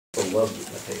I love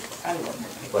getting the paper. I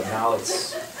love it. But now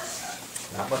it's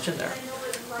not much in there.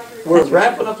 We're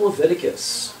wrapping up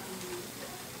Leviticus.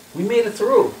 We made it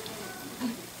through.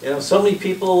 You know, so many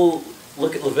people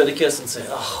look at Leviticus and say,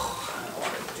 oh, I don't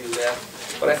want to do that.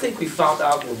 But I think we found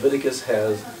out Leviticus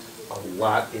has a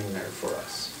lot in there for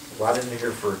us. A lot in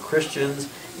there for Christians,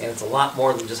 and it's a lot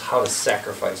more than just how to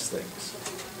sacrifice things.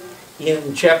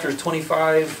 In chapters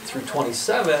 25 through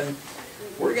 27,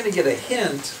 we're going to get a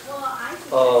hint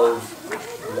of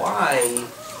why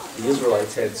the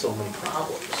Israelites had so many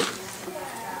problems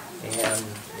and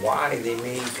why they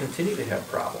may continue to have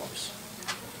problems.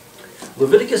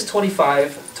 Leviticus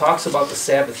 25 talks about the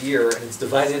Sabbath year, and it's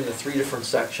divided into 3 different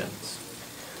sections.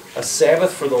 A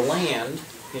Sabbath for the land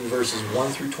in verses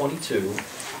 1 through 22,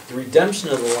 the redemption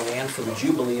of the land for the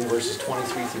Jubilee in verses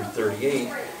 23 through 38,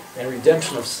 and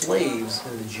redemption of slaves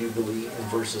in the Jubilee in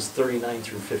verses 39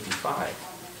 through 55.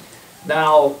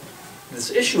 Now, this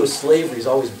issue of slavery has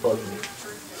always bugged me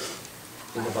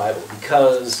in the Bible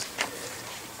because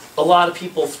a lot of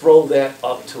people throw that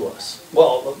up to us.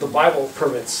 Well, the Bible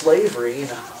permits slavery,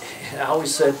 and I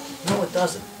always said, no, it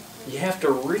doesn't. You have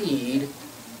to read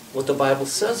what the Bible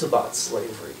says about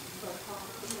slavery.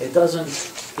 It doesn't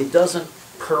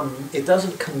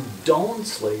condone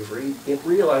slavery. It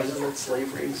realizes that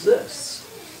slavery exists,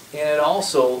 and it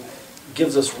also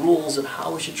gives us rules on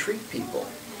how we should treat people,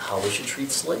 how we should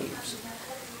treat slaves.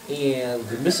 And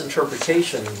the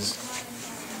misinterpretations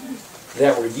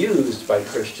that were used by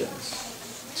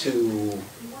Christians to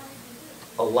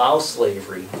allow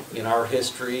slavery in our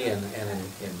history and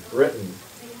in Britain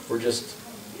were just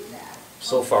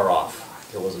so far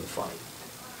off, it wasn't funny.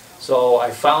 So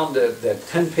I found that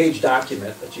 10-page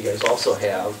document that you guys also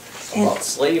have about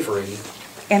slavery.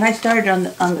 And I started on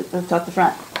the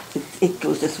front. It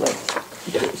goes this way.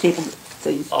 Yeah. Stapled, so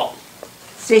you Oh.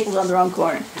 stapled on the wrong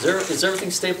corner. Is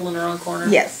everything stapled in the wrong corner?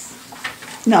 Yes.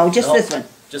 No, just No, this one.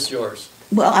 Just yours.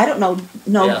 Well, I don't know.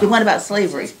 No, Yeah. the one about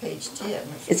slavery. It's page 10.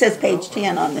 It says page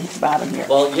 10 on the bottom here.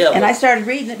 Well, yeah. And but I started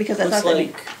reading it because I looks thought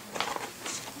like,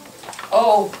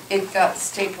 Oh, it got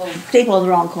stapled. stapled on the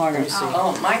wrong corner. let me see.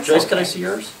 Oh, mine's Joyce, okay. can I see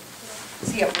yours?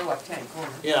 See upper left-hand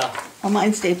corner. Yeah. Oh,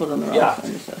 mine's stapled on the wrong Yeah.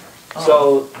 corner. So.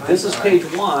 So this is page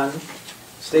 1.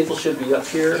 Staple should be up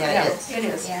here. Yeah, it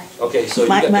is. Yeah. Okay, so you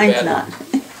got the Mine's bad not.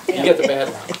 one. You got the bad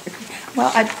one.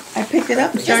 Well, I picked it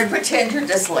up and Just started. pretend you're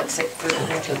dyslexic for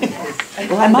a minute.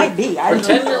 Well, I might be. I don't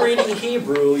Pretend know. you're reading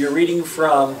Hebrew. You're reading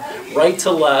from right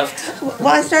to left. Well,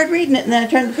 I started reading it and then I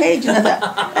turned the page and I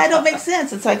thought that don't make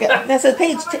sense. And so I got that says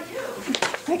page.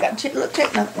 I got look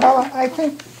check. Well, I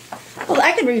think. Well,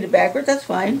 I can read it backwards. That's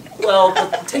fine. Well,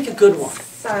 but take a good one.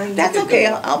 Sorry. That's okay.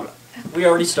 I'll We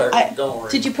already started. I- Don't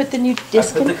worry. Did you put the new I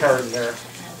disc put in? the card in there.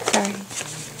 Sorry.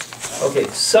 Okay,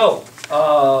 so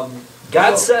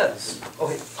God says.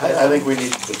 Okay. I think we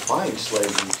need to define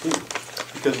slavery too,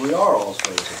 because we are all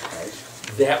slaves of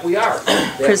Christ. That we are.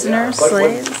 That we are. Prisoners, But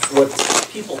slaves? What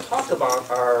people talk about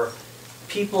are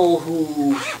people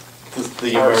who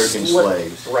The are American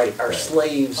slaves. Right, are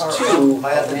slaves Are to owned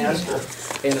by a master.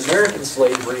 In American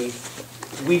slavery,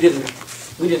 we didn't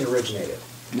originate it.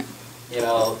 You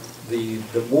know, the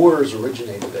Moors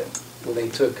originated it when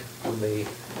they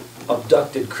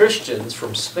abducted Christians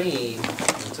from Spain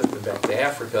and took them back to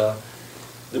Africa.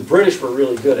 The British were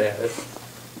really good at it,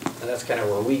 and that's kind of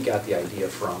where we got the idea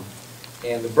from.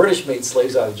 And the British made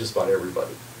slaves out of just about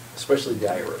everybody, especially the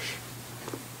Irish.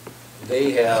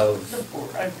 They have, The poor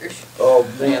Irish. oh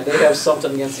man, they have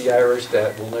something against the Irish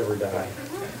that will never die.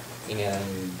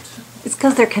 And, It's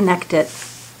because they're connected.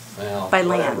 well, By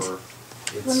land. whatever.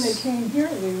 When they It's, came here,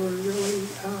 they were really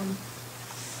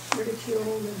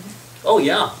ridiculed and oh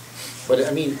yeah, but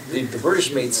I mean, the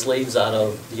British made slaves out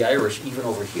of the Irish even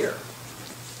over here.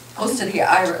 Most of the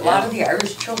a lot of the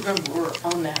Irish children were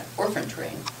on that orphan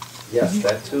train. Yes,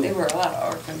 that too. There were a lot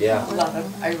of orphans, Yeah. a lot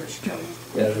of Irish children.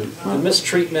 Yeah, the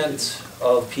mistreatment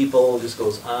of people just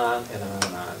goes on and on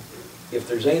and on. If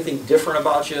there's anything different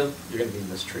about you, you're going to be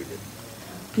mistreated.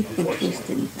 people can twist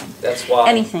anything. That's why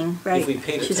Anything, right. if we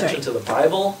paid She's attention right. to the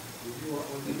Bible,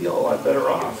 we'd be a lot better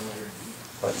off.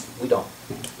 But we don't.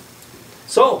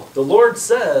 So, the Lord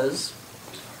says,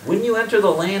 when you enter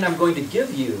the land I'm going to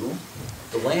give you,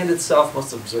 the land itself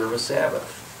must observe a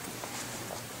Sabbath.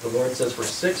 The Lord says, for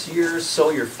 6 years sow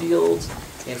your fields,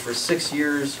 and for 6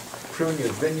 years prune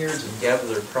your vineyards and gather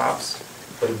their crops.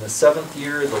 But in the 7th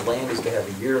year, the land is to have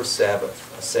a year of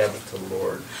Sabbath, a Sabbath to the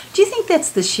Lord. Do you think that's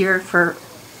this year for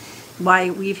why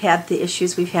we've had the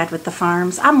issues we've had with the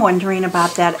farms? I'm wondering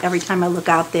about that every time I look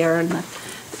out there, and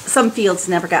some fields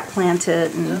never got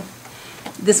planted, and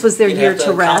this was their You'd year have to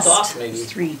count rest. off maybe.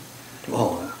 3.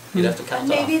 Oh, You'd have to count off.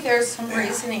 Maybe there's some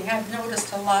reasoning. I've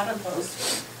noticed a lot of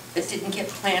those that didn't get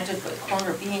planted with corn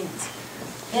or beans,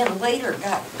 then later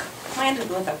got planted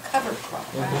with a cover crop.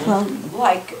 Well,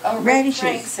 Like Rick radishes.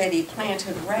 Frank said he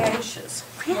planted radishes.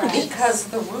 Radishes. Because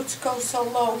the roots go so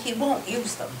low, he won't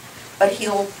use them, but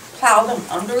he'll plow them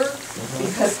under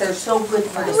because they're so good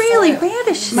for the soil. Really,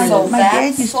 radishes? So My that dad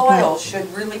used to soil plant-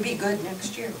 should really be good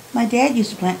next year. My dad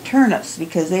used to plant turnips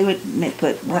because they would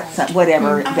put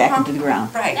whatever back into the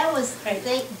ground. Right. That was,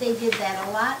 they did that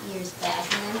a lot years back,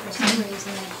 and then for some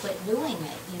reason they quit doing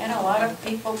it, you know. And a lot of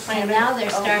people And planted. now they're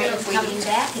starting if we coming eat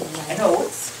back again.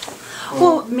 oats.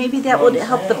 Well, maybe that would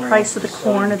help the price of the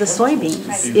corn or the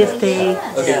soybeans if they.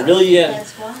 Yes, Okay, reel you in.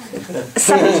 that's why.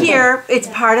 Seventh year, it's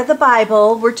part of the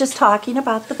Bible. We're just talking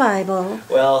about the Bible.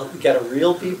 Well, you gotta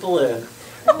reel people in,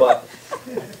 but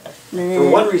for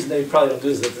one reason they probably don't do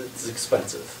is that it's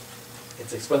expensive.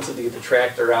 It's expensive to get the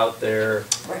tractor out there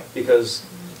Right. because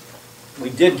we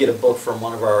did get a book from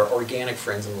one of our organic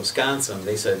friends in Wisconsin.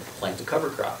 They said plant a cover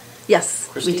crop. Yes,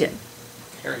 Christine we did.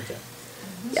 Harrington.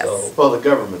 Yes. So, Well, the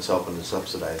government's helping to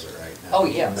subsidize it right now. Oh,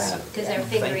 yes. man, Because they're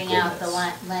thank figuring out the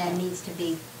goodness. land needs to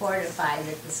be fortified,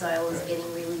 that the soil is getting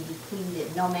really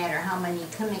depleted, no matter how many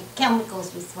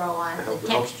chemicals we throw on it, Help-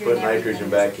 the helps texture put and everything. nitrogen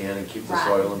back in and keep the Right.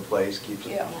 soil in place, keeps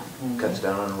it, Yeah. Yeah. cuts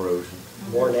down on erosion.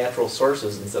 More natural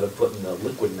sources instead of putting the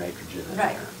liquid nitrogen in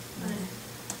Right. there.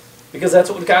 Because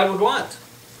that's what God would want.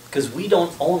 Because we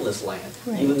don't own this land.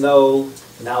 Right. Even though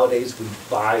nowadays we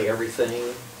buy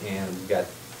everything and we've got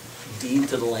deed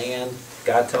to the land,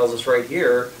 God tells us right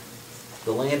here,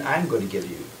 the land I'm going to give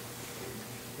you.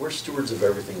 We're stewards of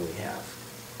everything we have,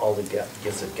 all the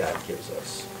gifts that God gives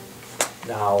us.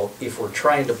 Now, if we're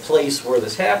trying to place where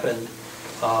this happened,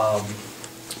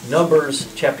 Numbers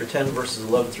chapter 10 verses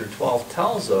 11 through 12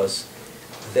 tells us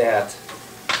that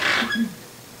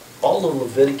all of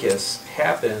Leviticus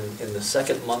happened in the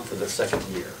second month of the second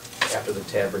year after the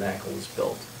tabernacle was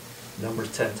built.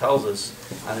 Numbers 10 tells us,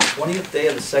 on the 20th day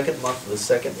of the second month of the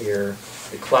second year,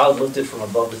 the cloud lifted from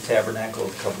above the tabernacle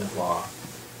of covenant law.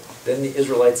 Then the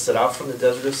Israelites set out from the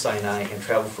desert of Sinai and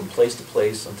traveled from place to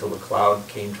place until the cloud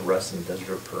came to rest in the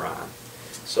desert of Paran.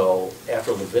 So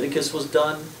after Leviticus was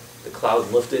done, the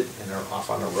cloud lifted and they're off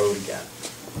on the road again.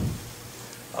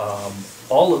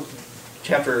 All of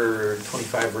chapter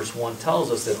 25 verse 1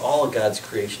 tells us that all of God's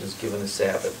creation is given a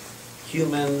Sabbath.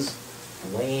 Humans,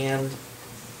 land,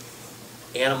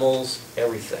 animals,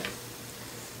 everything.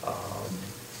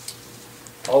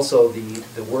 Also,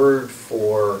 the word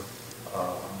for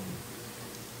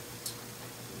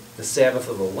the Sabbath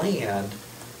of the land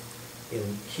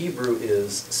in Hebrew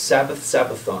is Sabbath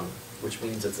Sabbathon, which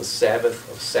means it's a Sabbath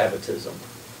of Sabbatism,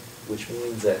 which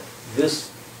means that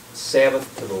this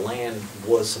Sabbath to the land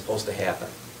was supposed to happen.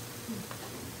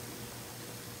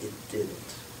 It didn't.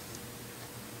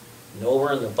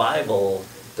 Nowhere in the Bible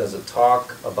does it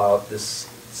talk about this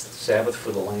Sabbath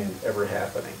for the land ever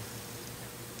happening.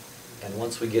 And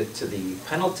once we get to the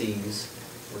penalties,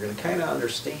 we're going to kind of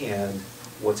understand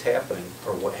what's happening,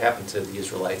 or what happened to the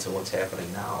Israelites and what's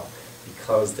happening now,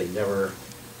 because they never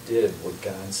did what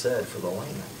God said for the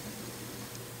land.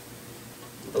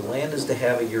 The land is to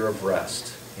have a year of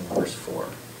rest, in verse 4.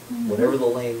 Whatever the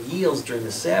land yields during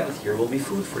the Sabbath year will be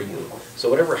food for you. So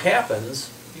whatever happens,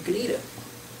 you can eat it.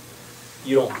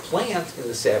 You don't plant in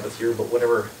the Sabbath year, but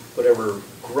whatever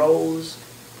grows,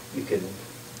 you can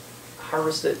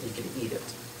harvest it, you can eat it.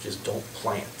 Just don't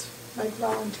plant. Like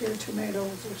volunteer tomatoes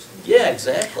or something. Yeah,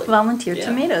 exactly. Volunteer Yeah.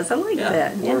 tomatoes, I like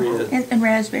that, Or yeah. you- And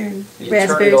raspberries. you turn it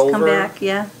Raspberries come over, back,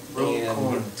 yeah. Rolled And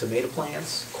corn. tomato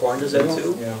plants, corn does that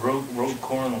too? Yeah, rolled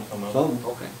corn will come out.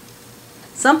 Okay.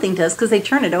 Something does, because they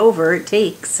turn it over, it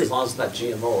takes. As long as it's not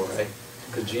GMO, right?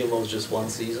 Because GMO is just one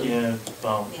season? Yeah,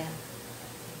 well, Yeah.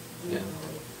 Yeah.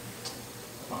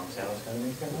 mom's house gotta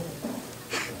make that money.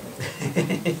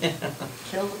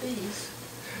 Kill the bees.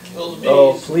 Kill the bees.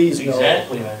 Oh, please no.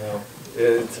 Exactly, I know.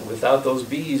 Without those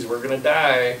bees, we're gonna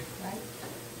die. Right.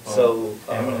 So,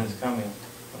 Famine is coming,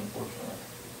 unfortunately.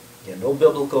 yeah, no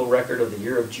biblical record of the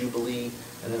year of Jubilee,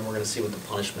 and then we're gonna see what the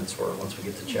punishments were once we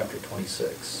get to chapter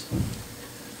 26.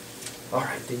 All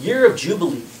right, the year of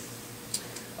Jubilee.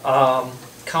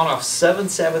 Count off 7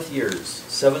 Sabbath years,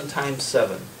 7 times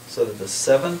 7, so that the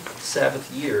 7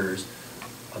 Sabbath years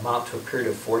amount to a period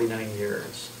of 49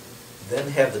 years. Then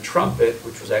have the trumpet,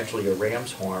 which was actually a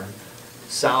ram's horn,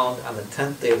 sound on the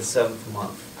 10th day of the 7th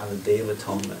month, on the Day of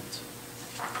Atonement.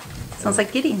 Sounds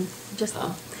like Gideon, just,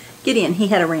 Huh? Gideon, he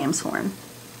had a ram's horn.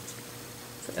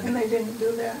 And they didn't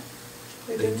do that?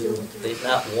 They They didn't do do. it? They,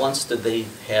 not once did they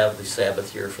have the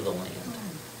Sabbath year for the land.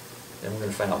 And we're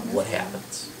going to find out what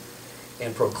happens.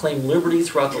 and proclaim liberty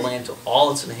throughout the land to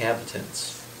all its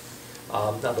inhabitants.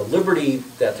 Now the liberty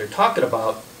that they're talking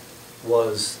about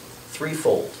was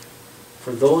threefold.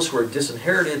 For those who were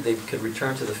disinherited, they could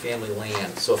return to the family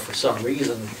land. So if for some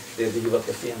reason they had to give up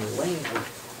the family land,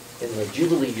 in the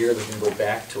Jubilee year they can go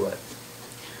back to it.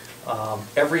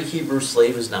 Every Hebrew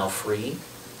slave is now free.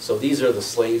 So these are the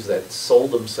slaves that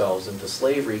sold themselves into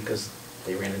slavery because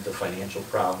they ran into financial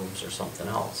problems or something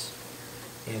else.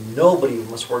 And nobody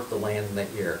must work the land in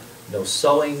that year. No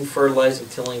sowing, fertilizing,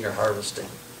 tilling, or harvesting.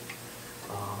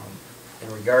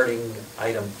 And regarding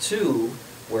item 2,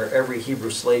 where every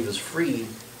Hebrew slave is free,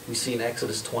 we see in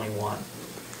Exodus 21.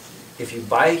 If you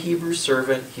buy a Hebrew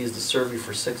servant, he is to serve you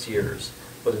for 6 years.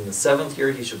 But in the 7th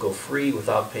year, he shall go free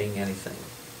without paying anything.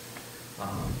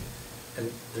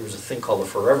 And there was a thing called a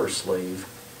forever slave.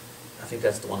 I think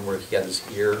that's the one where he got his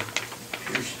ear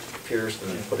pierced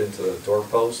and then put into the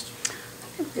doorpost.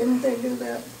 Didn't they do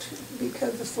that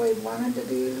because the slave wanted to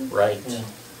be? Right. Yeah.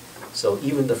 So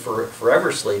even the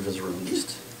forever slave is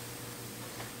released.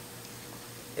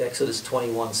 Exodus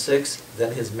 21:6,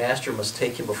 then his master must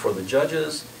take him before the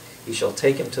judges. He shall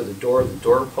take him to the door of the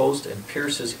doorpost and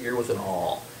pierce his ear with an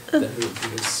awl. Then he will be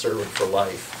his servant for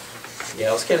life. Yeah,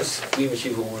 it was kind of squeamish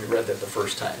even when we read that the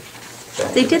first time.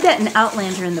 They did that in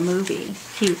Outlander in the movie.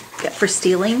 He for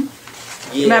stealing.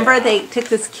 Yeah. Remember, they took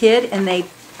this kid and they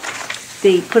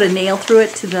put a nail through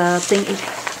it to the thing,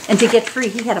 and to get free,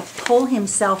 he had to pull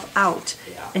himself out.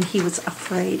 Yeah. And he was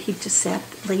afraid. He just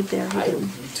laid there. He I didn't.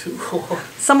 would be too.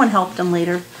 Someone helped him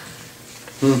later.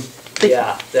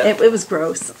 Yeah. It was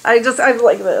gross. I'm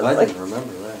like this. I Like, didn't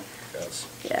remember that. Yes.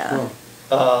 yeah.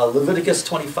 Leviticus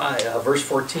 25, verse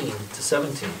 14 to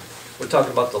 17. We're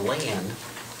talking about the land.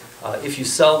 If you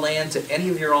sell land to any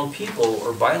of your own people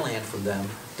or buy land from them,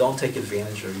 don't take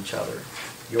advantage of each other.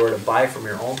 You are to buy from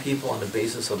your own people on the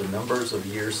basis of the numbers of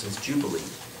years since Jubilee.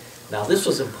 Now this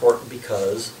was important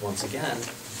because, once again,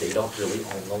 they don't really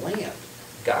own the land.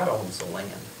 God owns the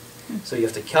land. So you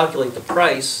have to calculate the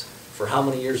price for how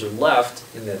many years are left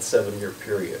in that 7-year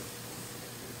period.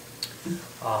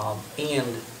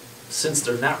 And since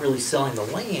they're not really selling the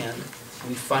land,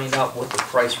 we find out what the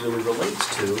price really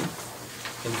relates to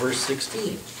in verse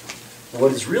 16.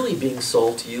 What is really being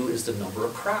sold to you is the number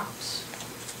of crops.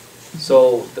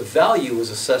 So the value is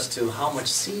assessed to how much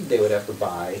seed they would have to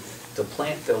buy to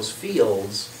plant those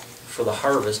fields for the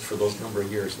harvest for those number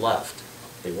of years left.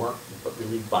 They weren't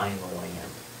really buying the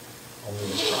land, only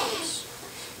the crops.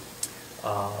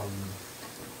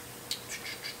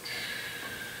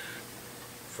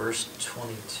 Verse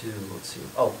 22, let's see.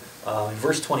 In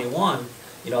verse 21,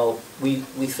 we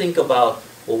think about,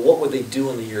 well, what would they do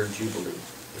in the year of Jubilee?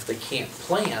 If they can't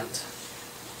plant,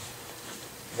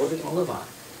 what are they going to live on?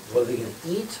 What are they going to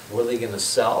eat? What are they going to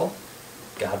sell?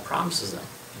 God promises them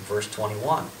in verse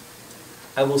 21.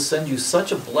 I will send you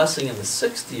such a blessing in the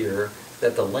 6th year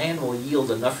that the land will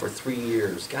yield enough for 3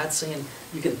 years. God's saying,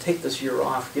 you can take this year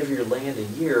off, give your land a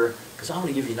year, because I'm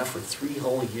going to give you enough for 3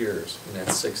 whole years in that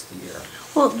 6th year.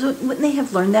 Well, wouldn't they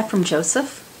have learned that from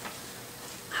Joseph?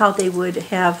 How they would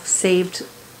have saved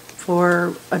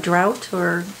for a drought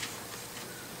or...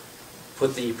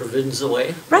 Put the provisions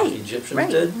away, Right, like the Egyptians right,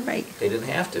 did. right. They didn't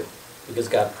have to, because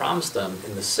God promised them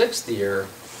in the 6th year,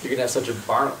 you're going to have such a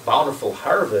bountiful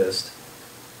harvest,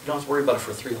 you don't have to worry about it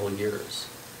for 3 whole years.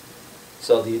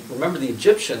 So remember the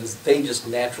Egyptians, they just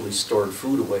naturally stored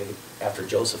food away after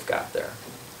Joseph got there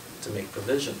to make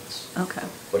provisions. Okay.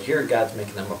 But here God's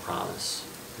making them a promise.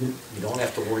 You don't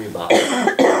have to worry about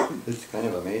it. It's kind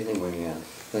of amazing when you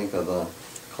think of the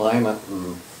climate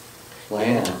and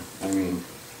land. I mean,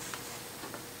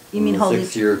 You mean in the holding...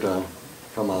 6th year to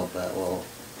come out that low.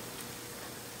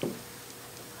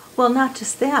 Well, not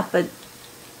just that, but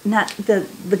not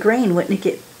the grain, wouldn't it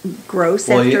get gross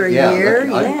after a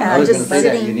year? I was just going to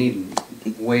say that sitting. you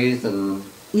need ways and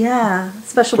Yeah,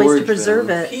 special ways to Storage preserve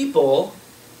bin. it. People,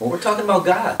 we're talking about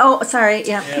God. Oh, sorry.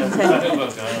 Yeah. Yeah, Okay. talking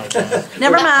about God.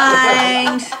 Never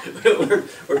mind.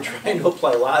 we're trying to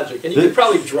apply logic, and you could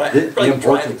probably drive. the Probably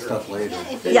important drive stuff later.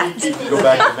 Yeah. Go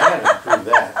back to that and prove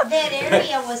that. That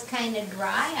area was kind of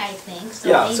dry, I think, so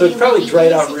Yeah, maybe so it probably would be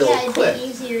dried out easy- real yeah, it'd be quick.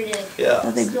 easier to Yeah.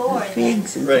 Well, they store put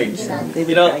figs and Right. things, so they You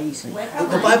would know, dry easily.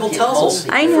 The Bible tells us.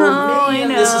 I know, for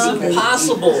man, I this is know.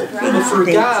 impossible. But for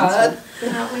Dates and God,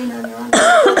 You're not leaning on your own.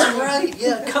 that's right.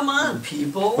 Yeah, come on,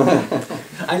 people.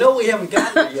 I know we haven't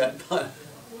gotten there yet, but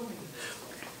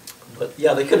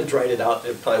yeah, they could have dried it out.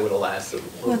 It probably would have lasted. A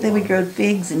little Well, they would longer. grow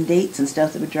figs and dates and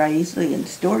stuff that would dry easily and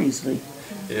store easily.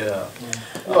 Yeah.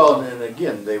 Well, and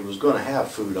again, they was going to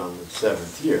have food on the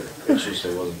 7th year. It's just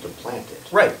they wasn't to plant it.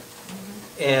 Right.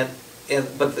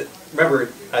 But remember,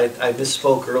 I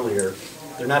misspoke earlier.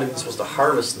 they're not even supposed to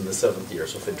harvest in the 7th year.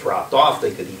 So if it dropped off,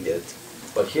 they could eat it.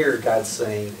 But here, God's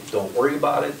saying, don't worry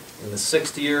about it. In the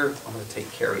 6th year, I'm going to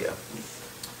take care of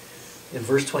you. In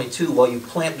verse 22, while you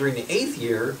plant during the 8th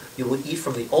year, you will eat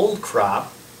from the old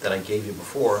crop that I gave you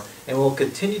before, and will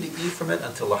continue to eat from it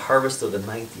until the harvest of the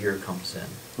 9th year comes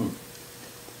in.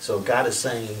 So God is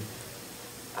saying,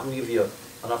 I'm going to give you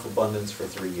enough abundance for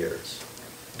 3 years.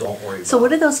 Don't worry about it. So what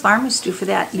do those farmers do for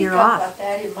that year Think off? about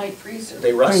that in my freezer.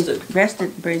 They rested.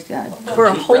 Rested, praise God. For a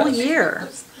Complete whole rest. year?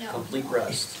 Complete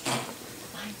rest.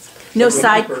 No But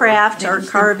side remember- craft or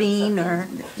carving or,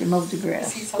 They mowed the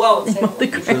grass. Well, they mow the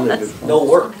It's really grass? good. no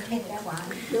work.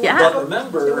 Yeah, But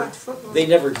remember, they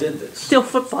never did this. still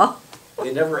football.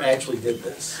 They never actually did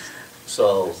this.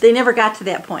 So, They never got to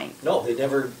that point. no, they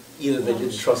never, either they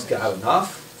didn't trust God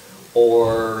enough,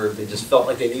 or they just felt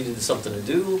like they needed something to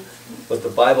do. But the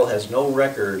Bible has no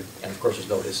record, and of course there's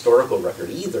no historical record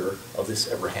either, of this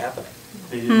ever happening.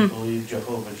 They didn't believe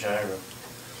Jehovah Jireh.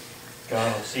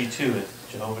 God will see to it.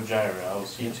 Jehovah Jireh, I will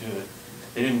see to it.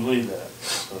 They didn't believe that,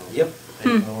 so Yep.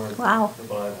 they ignored Wow. the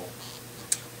Bible.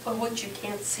 But what you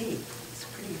can't see, it's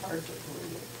pretty hard to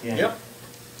believe. Yeah. Yep.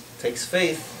 Takes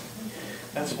faith.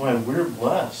 That's why we're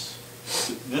blessed.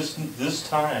 This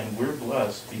time, we're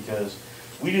blessed because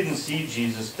we didn't see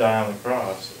Jesus die on the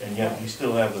cross, and yet we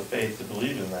still have the faith to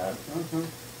believe in that.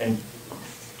 And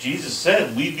Jesus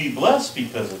said we'd be blessed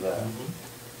because of that.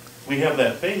 We have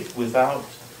that faith without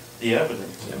the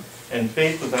evidence. And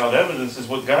faith without evidence is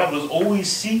what God was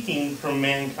always seeking from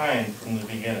mankind from the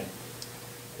beginning.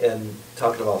 And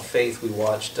talking about faith, we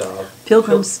watched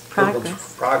Pilgrim's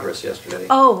Pilgrim's Progress yesterday.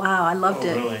 Oh, wow, I loved Oh,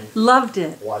 it. really? Loved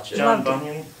it. Watch it. John Loved it.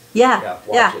 Bunyan? Yeah, Yeah,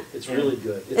 watch yeah. it. It's really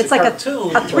good. It's a like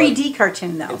cartoon, a but 3D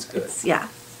cartoon though. it's good. Yeah,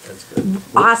 It's good.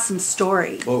 awesome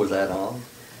story. What was that on?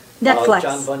 Netflix.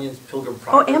 John Bunyan's Pilgrim Oh,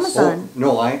 Progress. Amazon. Oh,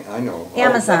 no, I know.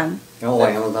 Amazon. Oh,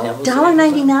 Amazon. Amazon.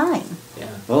 $1.99. Yeah.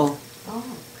 Oh,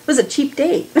 It was a cheap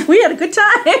date. We had a good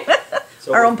time.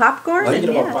 So Our own popcorn. I'm And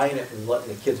thinking about yeah. buying it and letting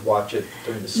the kids watch it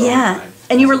during the Yeah, summertime.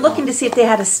 and you were looking to see if they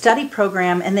had a study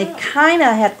program, and they kind of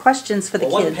had questions for the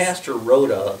Well, one kids. pastor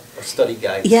wrote a study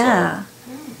guide. Yeah,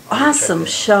 awesome Well,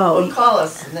 show. call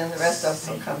us, and then the rest of us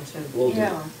will come too. We'll do.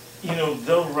 Yeah. You know,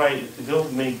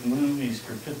 they'll make movies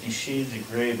for 50 Shades of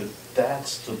Grey, but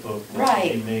that's the book that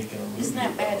Right. they make a movie Isn't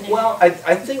that bad? about. Well, I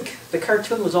think the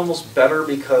cartoon was almost better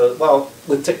because, well,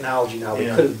 with technology now, they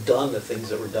Yeah. could have done the things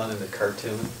that were done in the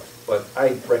cartoon. But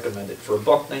I recommend it for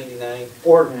 $1.99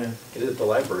 or Yeah. get it at the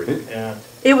library. Yeah.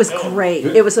 It was Oh. great.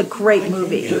 It was a great I can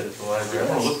movie. get it at the library.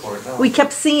 I'm gonna look for it now. We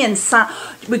kept seeing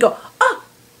we go,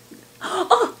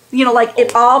 oh, you know, like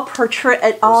it all portray,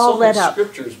 it all There's lit so much up.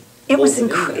 scriptures It was woven in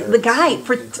incredible. there. The guy It's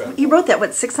incredible. he wrote that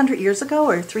what 600 years ago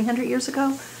or 300 years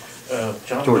ago?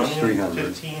 John Towards Bunyan,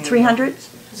 300. 300?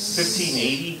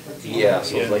 1580? Yeah,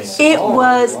 so it's like It Oh,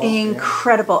 was wow.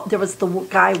 incredible. There was the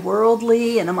guy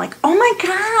Worldly, and I'm like, oh my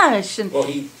gosh! And Well,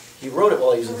 he wrote it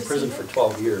while he was in prison for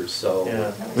 12 years, so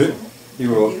Yeah. he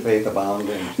wrote Faith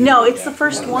Abounding. no, it's the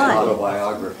first An one.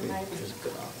 autobiography. it was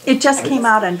good. It just came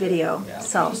out on video, Yeah.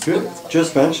 so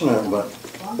Just mention it, but,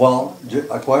 well,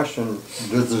 a question,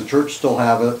 does the church still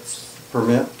have its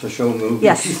permit to show movies?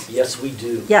 yes, Yes, we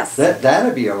do. yes.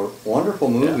 That'd be a wonderful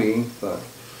movie, but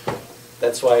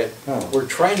That's why Oh. we're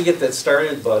trying to get that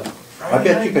started, but I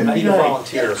bet you could, I need a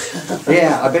volunteer.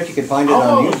 yeah, I bet you could find it I'll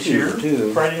on volunteer. YouTube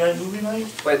too. Friday night movie night?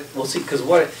 But we'll see, because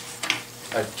what,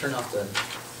 I turn off the,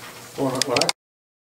 Well, what I